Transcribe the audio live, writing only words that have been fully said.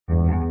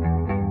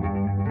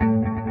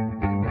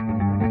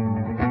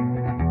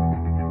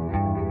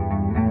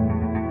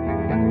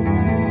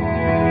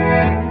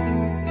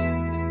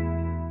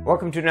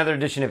welcome to another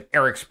edition of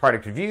Eric's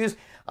Product Reviews.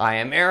 I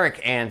am Eric,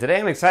 and today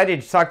I'm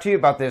excited to talk to you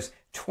about this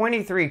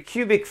 23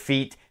 cubic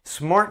feet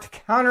smart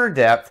counter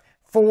depth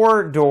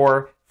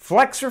 4-door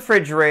flex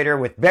refrigerator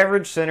with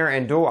beverage center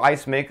and dual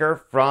ice maker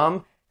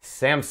from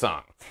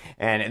Samsung.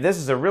 And this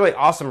is a really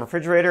awesome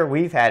refrigerator.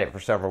 We've had it for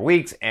several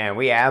weeks and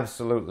we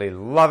absolutely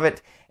love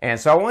it. And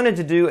so I wanted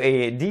to do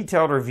a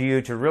detailed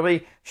review to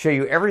really show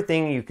you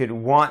everything you could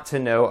want to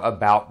know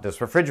about this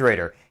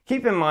refrigerator.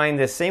 Keep in mind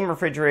this same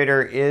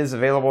refrigerator is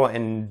available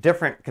in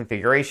different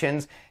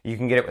configurations. You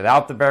can get it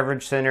without the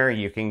beverage center.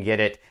 You can get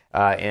it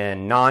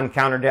in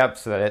non-counter depth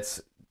so that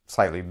it's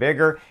slightly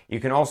bigger. You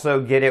can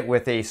also get it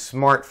with a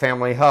smart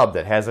family hub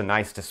that has a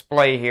nice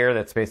display here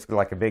that's basically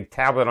like a big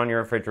tablet on your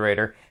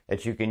refrigerator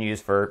that you can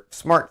use for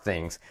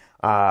SmartThings.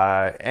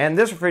 And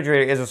this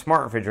refrigerator is a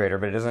smart refrigerator,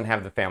 but it doesn't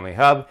have the family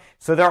hub.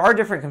 So there are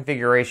different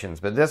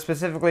configurations, but this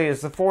specifically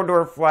is the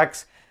 4-door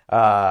flex,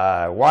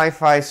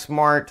 Wi-Fi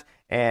smart,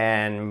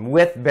 and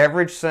with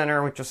beverage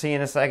center, which you'll see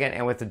in a second,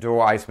 and with the dual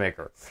ice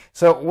maker.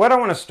 So what I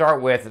want to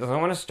start with is I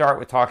want to start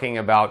with talking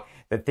about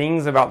the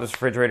things about this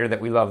refrigerator that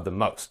we love the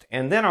most.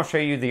 And then I'll show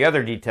you the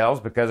other details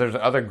because there's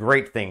other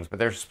great things, but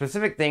there's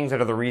specific things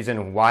that are the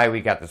reason why we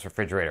got this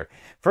refrigerator.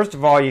 First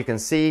of all, you can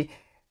see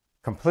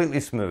completely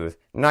smooth,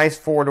 nice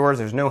 4 doors.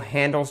 There's no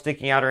handle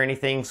sticking out or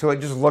anything, so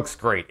it just looks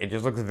great. It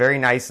just looks very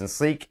nice and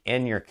sleek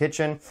in your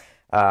kitchen,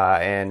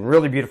 and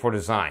really beautiful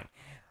design.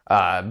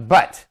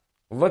 But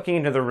looking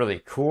into the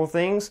really cool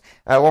things,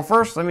 well,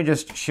 first let me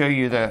just show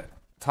you the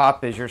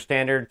top is your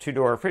standard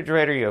 2-door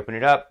refrigerator. You open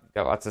it up,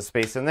 got lots of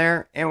space in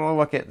there, and we'll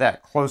look at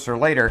that closer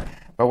later.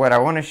 But what I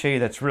want to show you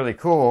that's really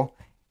cool,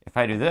 if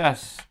I do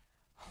this,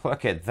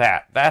 look at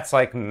that. That's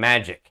like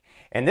magic.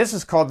 And this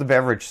is called the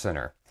beverage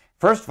center.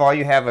 First of all,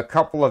 you have a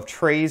couple of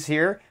trays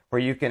here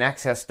where you can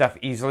access stuff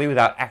easily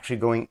without actually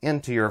going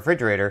into your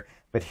refrigerator.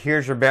 But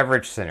here's your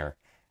beverage center.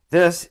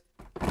 This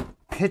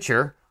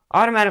pitcher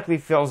automatically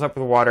fills up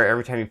with water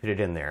every time you put it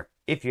in there,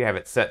 if you have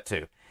it set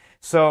to.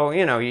 So,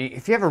 you know,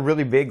 if you have a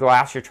really big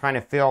glass you're trying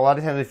to fill, a lot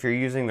of times if you're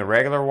using the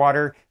regular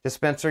water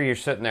dispenser, you're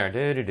sitting there,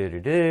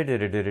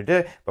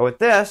 but with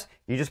this,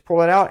 you just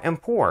pull it out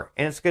and pour,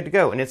 and it's good to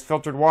go, and it's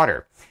filtered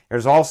water.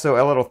 There's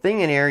also a little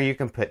thing in here you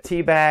can put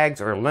tea bags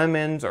or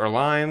lemons or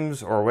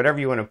limes or whatever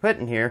you want to put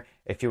in here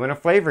if you want to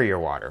flavor your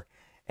water.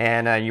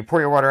 And you pour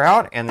your water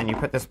out, and then you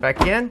put this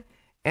back in,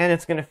 and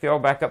it's going to fill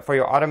back up for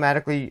you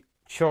automatically.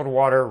 Chilled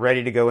water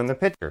ready to go in the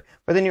pitcher.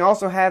 But then you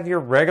also have your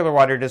regular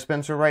water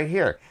dispenser right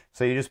here.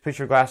 So you just put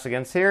your glass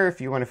against here.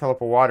 If you want to fill up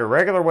a water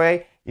regular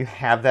way, you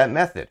have that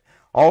method.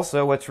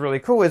 Also, what's really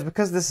cool is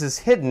because this is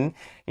hidden,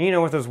 you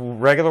know, with those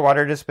regular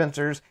water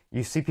dispensers,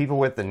 you see people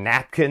with the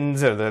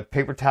napkins or the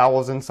paper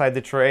towels inside the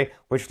tray,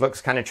 which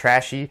looks kind of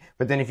trashy.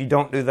 But then if you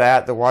don't do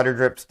that, the water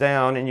drips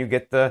down and you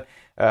get the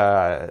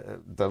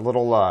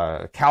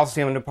little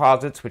calcium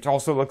deposits, which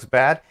also looks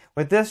bad.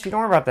 With this, you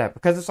don't worry about that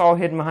because it's all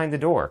hidden behind the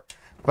door.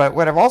 But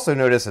what I've also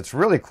noticed that's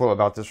really cool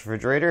about this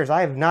refrigerator is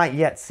I have not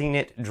yet seen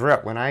it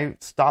drip. When I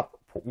stop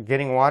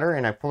getting water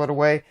and I pull it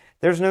away,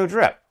 there's no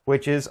drip,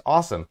 which is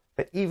awesome.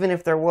 But even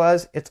if there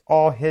was, it's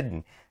all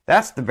hidden.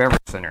 That's the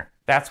beverage center.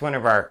 That's one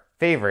of our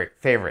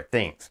favorite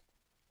things.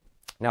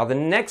 Now, the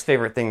next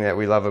favorite thing that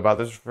we love about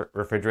this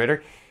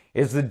refrigerator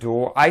is the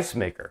dual ice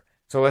maker.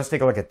 So let's take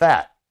a look at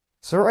that.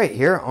 So right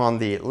here on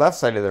the left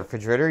side of the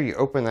refrigerator, you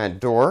open that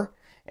door,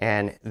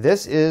 and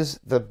this is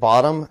the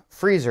bottom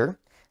freezer.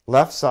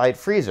 Left side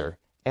freezer,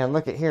 and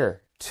look at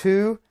here,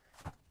 2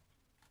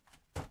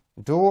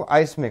 dual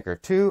ice maker,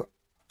 2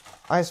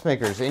 ice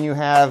makers, and you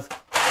have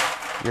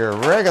your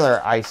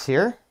regular ice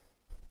here,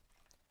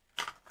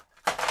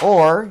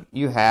 or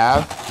you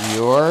have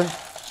your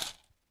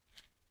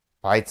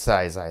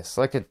bite-size ice.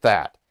 Look at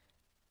that,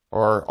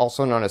 or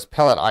also known as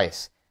pellet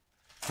ice.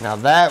 Now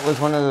that was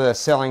one of the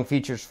selling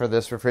features for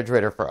this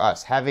refrigerator for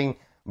us, having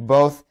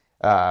both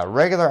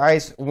regular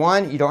ice.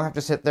 One, you don't have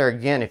to sit there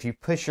again. If you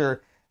push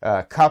your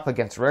cup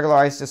against a regular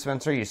ice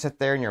dispenser, you sit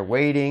there and you're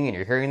waiting and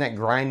you're hearing that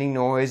grinding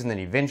noise, and then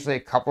eventually a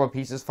couple of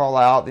pieces fall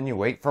out, then you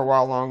wait for a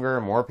while longer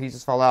and more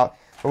pieces fall out.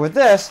 But with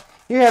this,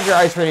 you have your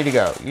ice ready to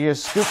go. You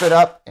just scoop it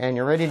up and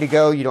you're ready to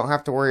go. You don't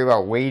have to worry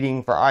about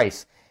waiting for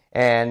ice.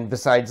 And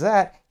besides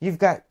that, you've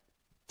got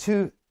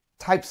 2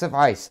 types of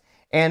ice,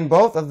 and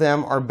both of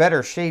them are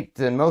better shaped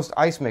than most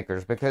ice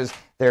makers because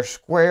they're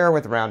square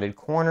with rounded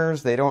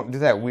corners. They don't do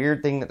that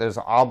weird thing that those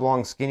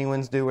oblong skinny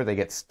ones do where they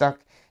get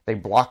stuck. They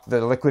block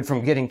the liquid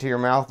from getting to your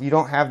mouth. You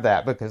don't have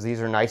that because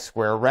these are nice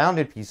square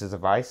rounded pieces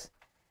of ice,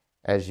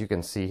 as you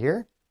can see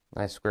here.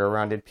 Nice square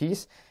rounded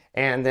piece.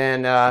 And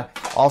then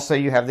also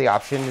you have the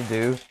option to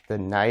do the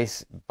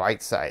nice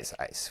bite-size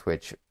ice,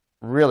 which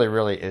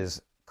really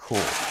is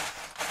cool.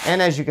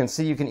 And as you can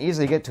see, you can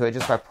easily get to it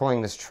just by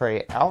pulling this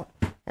tray out,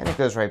 and it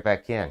goes right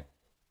back in.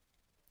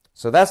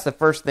 So that's the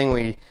first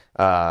thing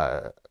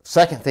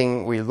second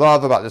thing we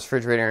love about this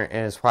refrigerator,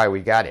 and is why we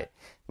got it.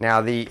 Now,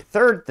 the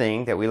third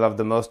thing that we love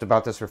the most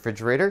about this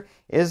refrigerator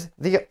is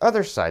the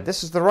other side.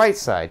 This is the right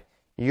side.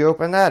 You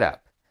open that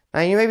up. Now,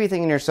 you may be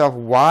thinking to yourself,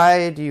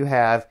 why do you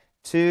have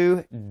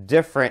 2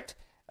 different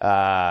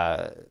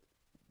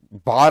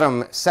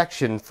bottom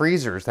section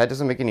freezers. That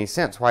doesn't make any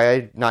sense.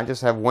 Why not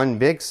just have one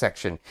big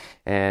section?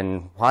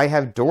 And why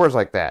have doors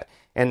like that?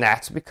 And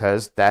that's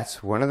because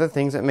that's one of the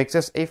things that makes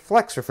this a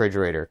flex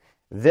refrigerator.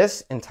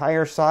 This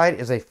entire side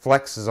is a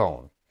flex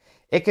zone.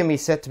 It can be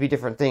set to be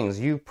different things.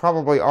 You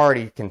probably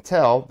already can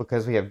tell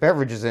because we have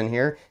beverages in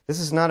here. This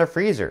is not a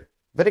freezer,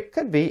 but it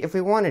could be if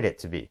we wanted it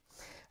to be.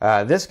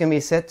 This can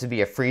be set to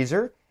be a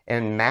freezer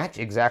and match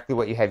exactly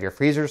what you have your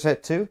freezer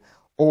set to,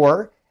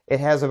 or it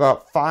has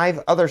about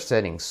 5 other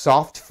settings: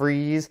 soft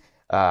freeze,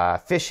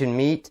 fish and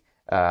meat,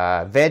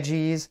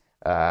 veggies,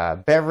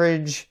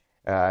 beverage,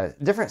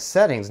 different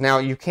settings. Now,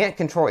 you can't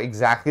control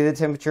exactly the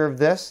temperature of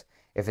this.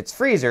 If it's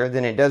freezer,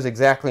 then it does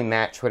exactly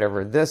match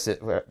whatever this is,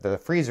 the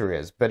freezer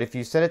is. But if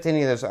you set it to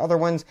any of those other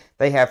ones,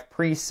 they have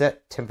preset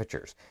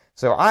temperatures.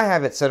 So I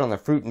have it set on the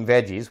fruit and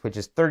veggies, which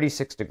is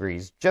 36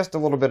 degrees, just a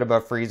little bit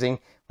above freezing,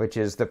 which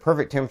is the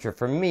perfect temperature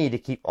for me to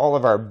keep all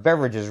of our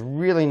beverages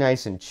really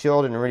nice and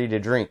chilled and ready to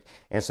drink.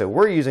 And so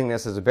we're using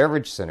this as a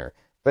beverage center.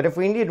 But if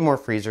we needed more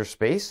freezer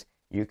space,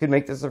 you could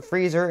make this a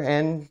freezer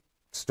and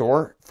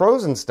store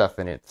frozen stuff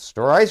in it,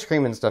 store ice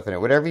cream and stuff in it,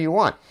 whatever you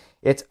want.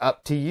 It's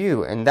up to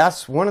you. And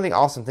that's one of the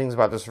awesome things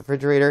about this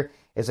refrigerator,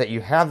 is that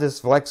you have this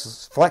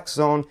flex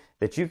zone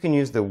that you can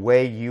use the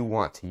way you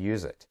want to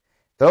use it.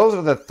 Those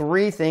are the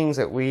 3 things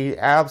that we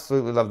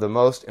absolutely love the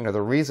most and are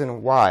the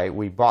reason why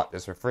we bought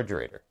this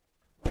refrigerator.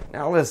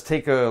 Now let's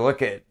take a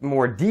look at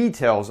more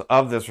details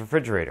of this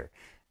refrigerator.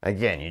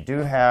 Again, you do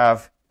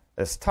have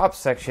this top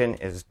section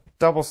is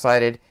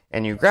double-sided,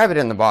 and you grab it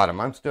in the bottom.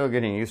 I'm still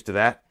getting used to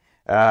that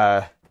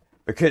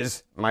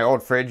because my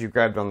old fridge, you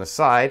grabbed on the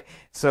side.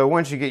 So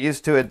once you get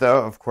used to it,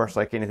 though, of course,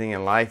 like anything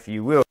in life,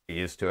 you will get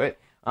used to it.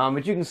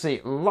 But you can see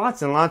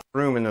lots and lots of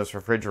room in this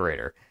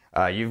refrigerator.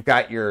 You've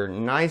got your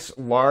nice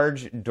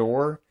large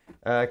door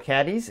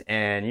caddies,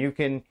 and you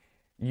can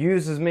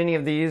use as many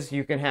of these.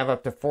 You can have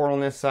up to 4 on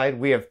this side.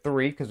 We have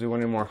 3 because we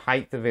wanted more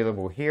height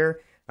available here,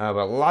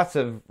 but lots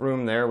of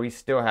room there. We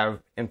still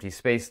have empty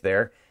space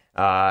there.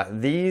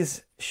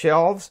 These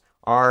shelves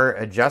are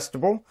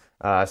adjustable,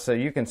 so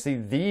you can see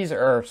these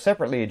are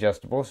separately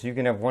adjustable, so you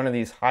can have one of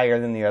these higher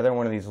than the other,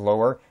 one of these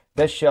lower.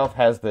 This shelf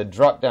has the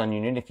drop-down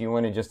unit if you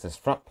wanted just this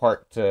front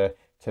part to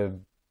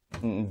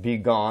be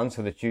gone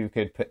so that you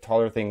could put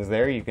taller things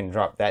there. You can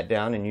drop that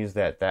down and use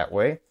that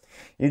way.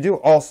 You do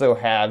also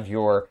have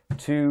your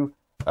 2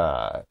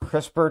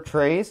 crisper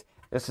trays.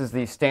 This is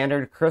the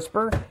standard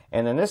crisper,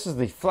 and then this is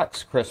the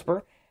flex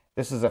crisper.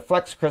 This is a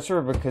flex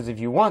crisper because if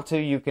you want to,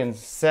 you can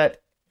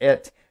set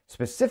it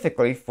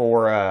specifically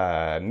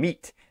for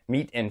meat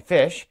and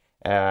fish,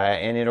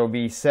 and it'll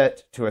be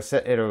set to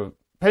it'll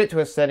put it to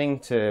a setting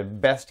to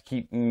best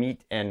keep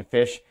meat and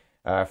fish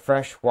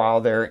fresh while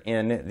they're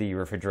in the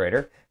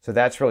refrigerator. So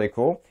that's really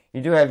cool.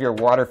 You do have your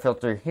water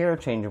filter here,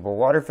 changeable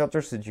water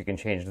filter, so that you can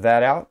change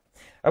that out.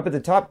 Up at the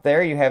top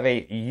there, you have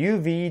a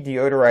UV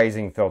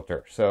deodorizing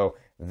filter. So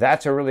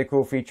that's a really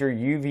cool feature,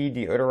 UV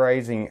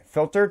deodorizing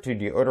filter to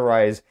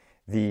deodorize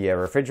the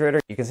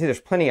refrigerator. You can see there's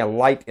plenty of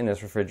light in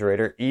this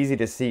refrigerator, easy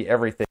to see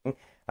everything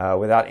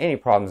without any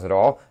problems at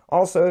all.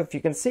 Also, if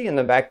you can see in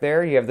the back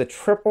there, you have the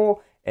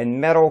triple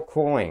and metal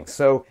cooling.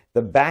 So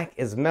the back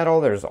is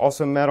metal. There's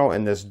also metal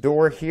in this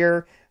door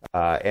here,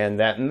 and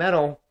that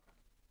metal,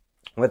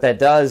 what that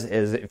does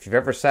is if you've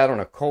ever sat on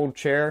a cold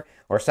chair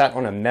or sat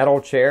on a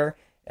metal chair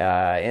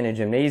in a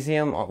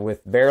gymnasium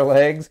with bare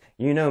legs,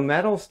 you know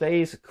metal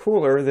stays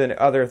cooler than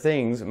other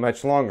things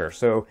much longer.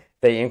 So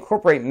they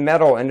incorporate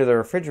metal into the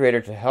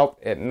refrigerator to help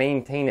it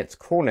maintain its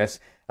coolness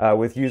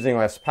with using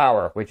less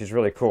power, which is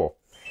really cool.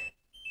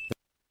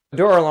 The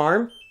door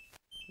alarm,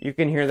 you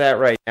can hear that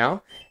right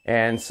now.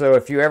 And so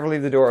if you ever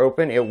leave the door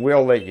open, it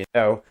will let you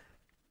know.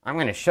 I'm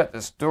going to shut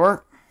this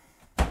door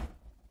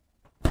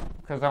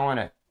because I want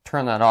to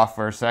turn that off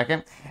for a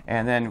second,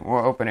 and then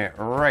we'll open it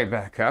right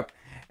back up.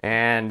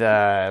 And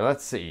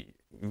let's see,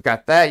 you've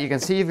got that. You can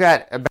see you've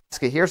got a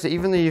basket here, so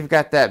even though you've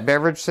got that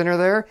beverage center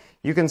there,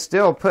 you can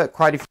still put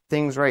quite a few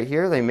things right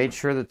here. They made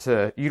sure that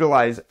to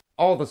utilize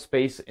all the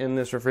space in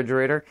this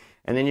refrigerator.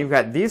 And then you've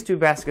got these 2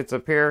 baskets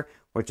up here,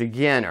 which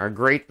again are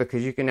great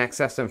because you can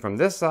access them from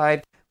this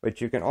side,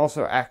 but you can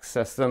also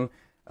access them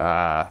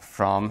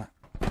from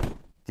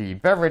the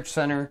beverage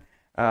center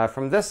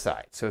from this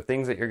side. So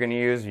things that you're going to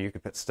use, you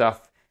could put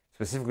stuff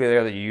specifically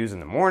there that you use in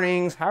the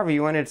mornings, however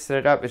you wanted to set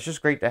it up. It's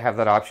just great to have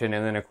that option.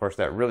 And then of course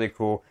that really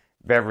cool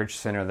beverage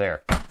center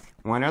there.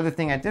 One other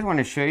thing I did want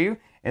to show you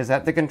is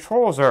that the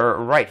controls are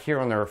right here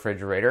on the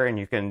refrigerator, and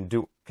you can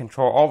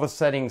control all the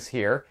settings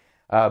here.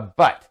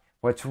 But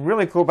what's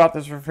really cool about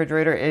this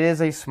refrigerator, it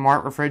is a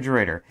smart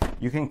refrigerator.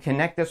 You can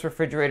connect this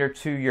refrigerator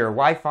to your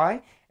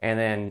Wi-Fi and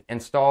then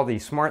install the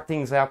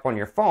SmartThings app on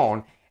your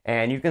phone,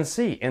 and you can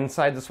see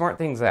inside the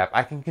SmartThings app,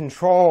 I can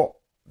control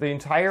the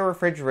entire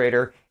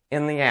refrigerator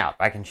in the app.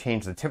 I can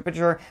change the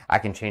temperature, I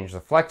can change the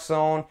flex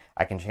zone,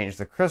 I can change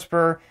the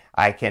crisper,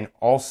 I can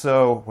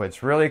also,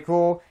 what's really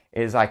cool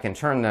is I can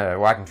turn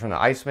the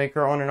ice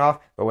maker on and off,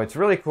 but what's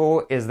really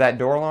cool is that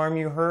door alarm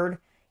you heard,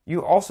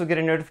 you also get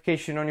a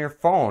notification on your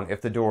phone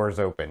if the door is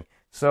open.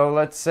 So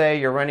let's say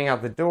you're running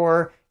out the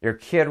door, your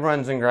kid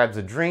runs and grabs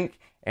a drink,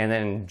 and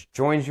then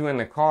joins you in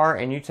the car,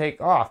 and you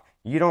take off.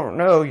 You don't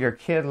know your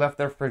kid left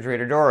the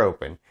refrigerator door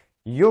open.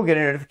 You'll get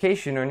a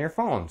notification on your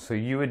phone, so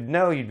you would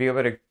know. You'd be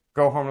able to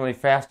go home really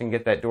fast and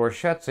get that door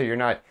shut, so you're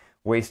not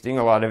wasting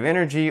a lot of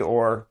energy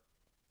or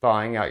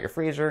thawing out your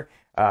freezer.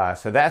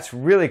 So that's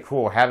really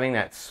cool, having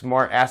that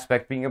smart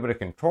aspect, being able to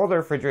control the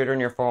refrigerator on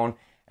your phone,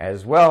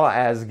 as well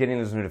as getting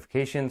those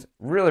notifications.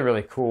 Really,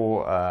 really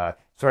cool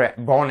sort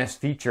of bonus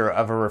feature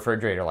of a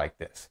refrigerator like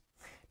this.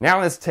 Now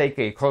let's take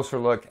a closer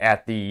look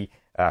at the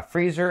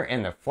freezer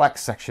and the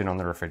flex section on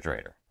the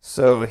refrigerator.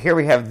 So here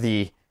we have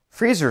the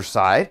freezer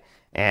side,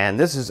 and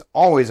this is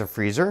always a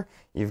freezer.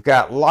 You've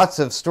got lots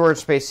of storage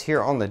space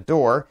here on the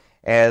door,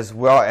 as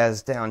well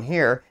as down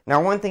here.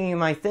 Now, one thing you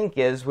might think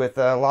is, with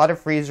a lot of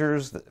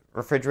freezers,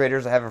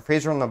 refrigerators that have a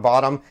freezer on the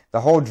bottom,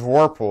 the whole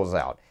drawer pulls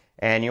out.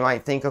 And you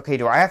might think, okay,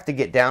 do I have to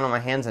get down on my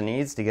hands and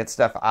knees to get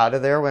stuff out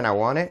of there when I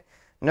want it?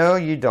 No,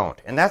 you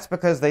don't. And that's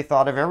because they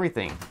thought of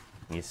everything.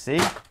 You see?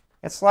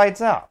 It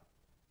slides out.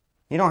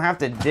 You don't have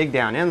to dig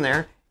down in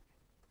there.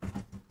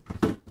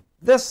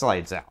 This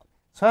slides out.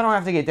 So I don't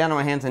have to get down on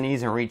my hands and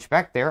knees and reach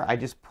back there. I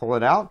just pull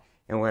it out,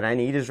 and what I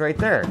need is right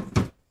there.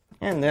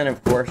 And then,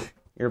 of course,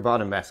 your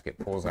bottom basket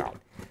pulls out.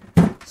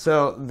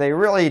 So they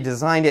really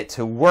designed it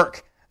to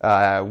work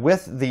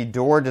with the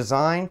door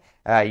design.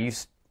 You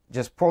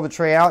just pull the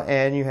tray out,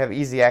 and you have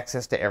easy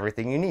access to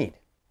everything you need.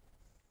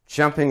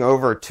 Jumping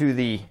over to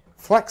the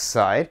flex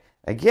side,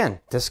 again,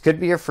 this could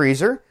be a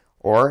freezer,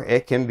 or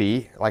it can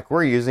be, like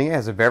we're using it,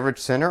 as a beverage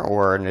center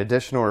or an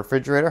additional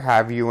refrigerator,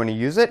 however you want to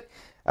use it.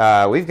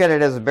 We've got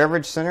it as a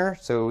beverage center,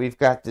 so we've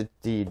got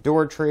the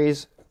door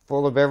trays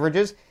full of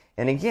beverages.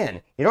 And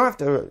again, you don't have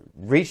to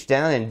reach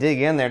down and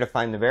dig in there to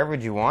find the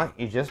beverage you want.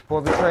 You just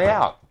pull the tray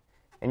out,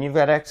 and you've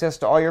got access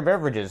to all your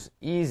beverages.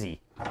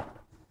 Easy.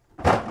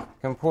 I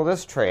can pull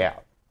this tray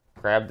out,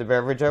 grab the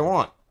beverage I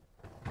want,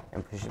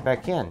 and push it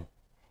back in.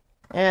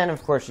 And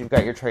of course, you've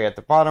got your tray at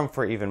the bottom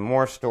for even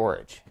more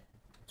storage.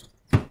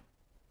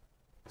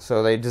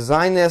 So they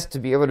designed this to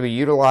be able to be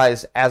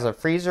utilized as a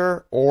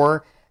freezer,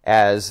 or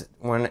as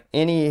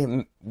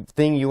anything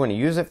you want to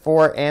use it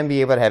for, and be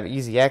able to have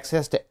easy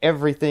access to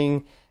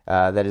everything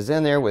that is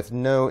in there with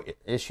no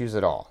issues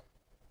at all.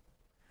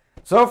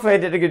 So hopefully I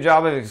did a good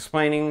job of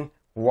explaining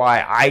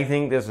why I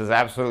think this is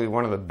absolutely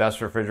one of the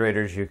best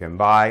refrigerators you can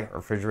buy,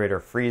 refrigerator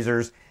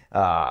freezers.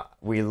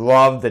 We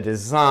love the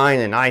design,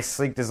 a nice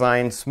sleek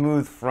design,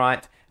 smooth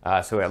front,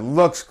 so it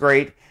looks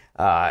great.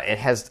 It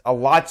has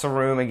lots of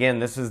room. Again,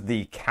 this is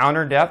the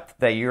counter depth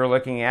that you're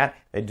looking at.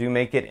 They do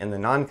make it in the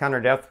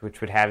non-counter depth,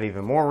 which would have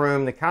even more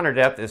room. The counter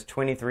depth is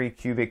 23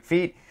 cubic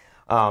feet,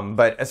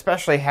 but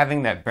especially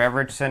having that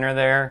beverage center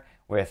there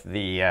with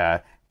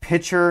the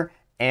pitcher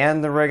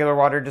and the regular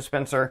water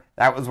dispenser,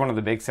 that was one of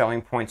the big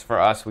selling points for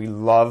us. We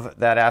love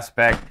that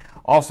aspect.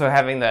 Also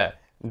having the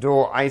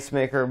dual ice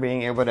maker,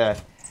 being able to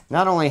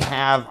not only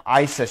have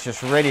ice that's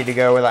just ready to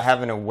go without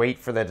having to wait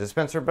for the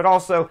dispenser, but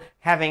also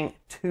having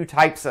two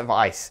types of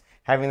ice.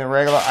 Having the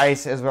regular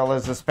ice, as well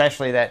as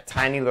especially that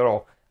tiny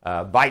little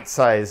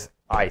bite-size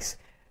ice.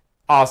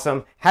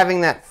 Awesome.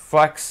 Having that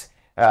flex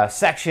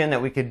section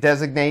that we could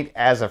designate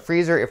as a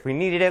freezer if we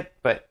needed it,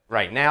 but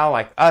right now,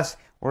 like us,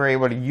 we're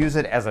able to use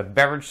it as a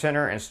beverage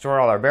center and store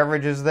all our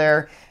beverages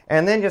there,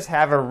 and then just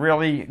have a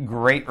really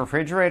great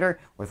refrigerator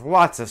with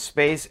lots of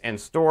space and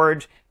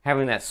storage,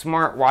 having that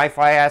smart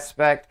Wi-Fi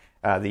aspect,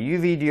 the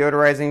UV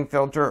deodorizing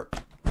filter,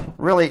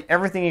 really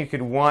everything you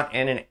could want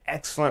in an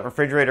excellent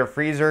refrigerator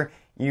freezer.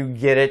 You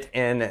get it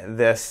in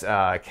this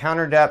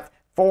counter depth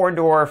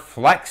 4-door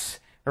flex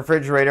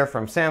refrigerator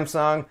from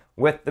Samsung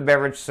with the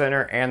beverage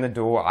center and the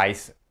dual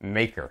ice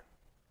maker.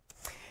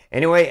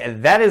 Anyway,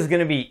 that is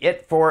going to be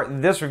it for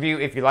this review.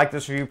 If you like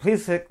this review,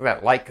 please click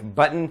that like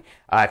button.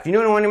 If you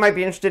know anyone who might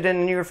be interested in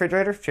a new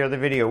refrigerator, share the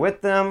video with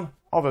them.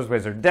 All those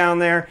ways are down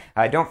there.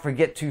 Don't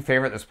forget to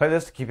favorite this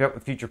playlist to keep up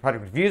with future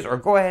product reviews, or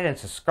go ahead and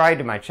subscribe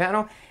to my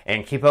channel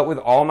and keep up with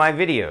all my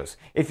videos.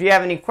 If you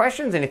have any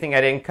questions, anything I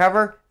didn't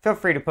cover, feel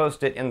free to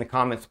post it in the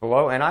comments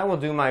below, and I will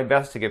do my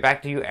best to get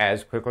back to you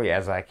as quickly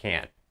as I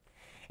can.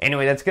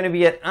 Anyway, that's going to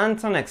be it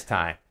until next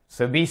time.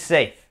 So be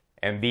safe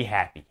and be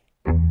happy.